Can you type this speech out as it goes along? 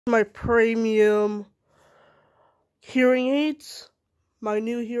My premium hearing aids, my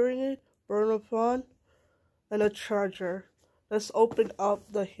new hearing aid, Bernafon, and a charger. Let's open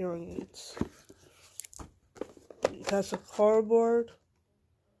up the hearing aids. It has a cardboard,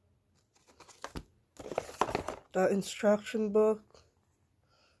 the instruction book,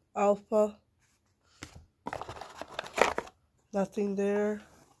 Alpha, nothing there,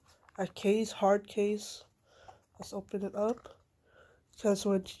 a case, hard case. Let's open it up. It comes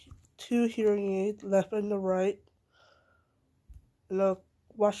with two hearing aids, left and the right, and a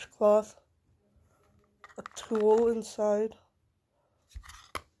washcloth, a tool inside,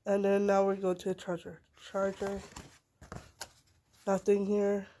 and then now we go to the charger. Nothing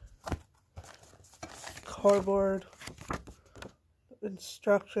here. Cardboard,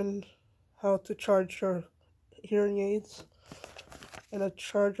 instruction how to charge your hearing aids, and a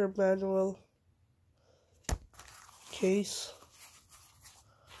charger manual case.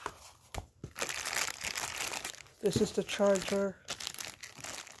 This is the charger.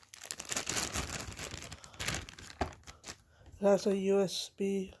 It has a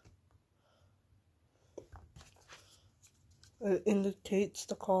USB. It indicates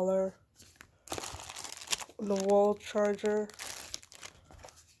the color. The wall charger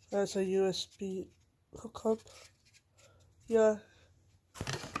has a USB hookup. Yeah,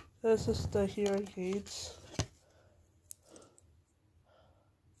 this is the hearing aids.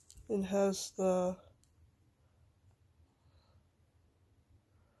 It has the,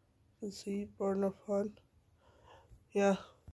 let's see, Bernafon. Yeah.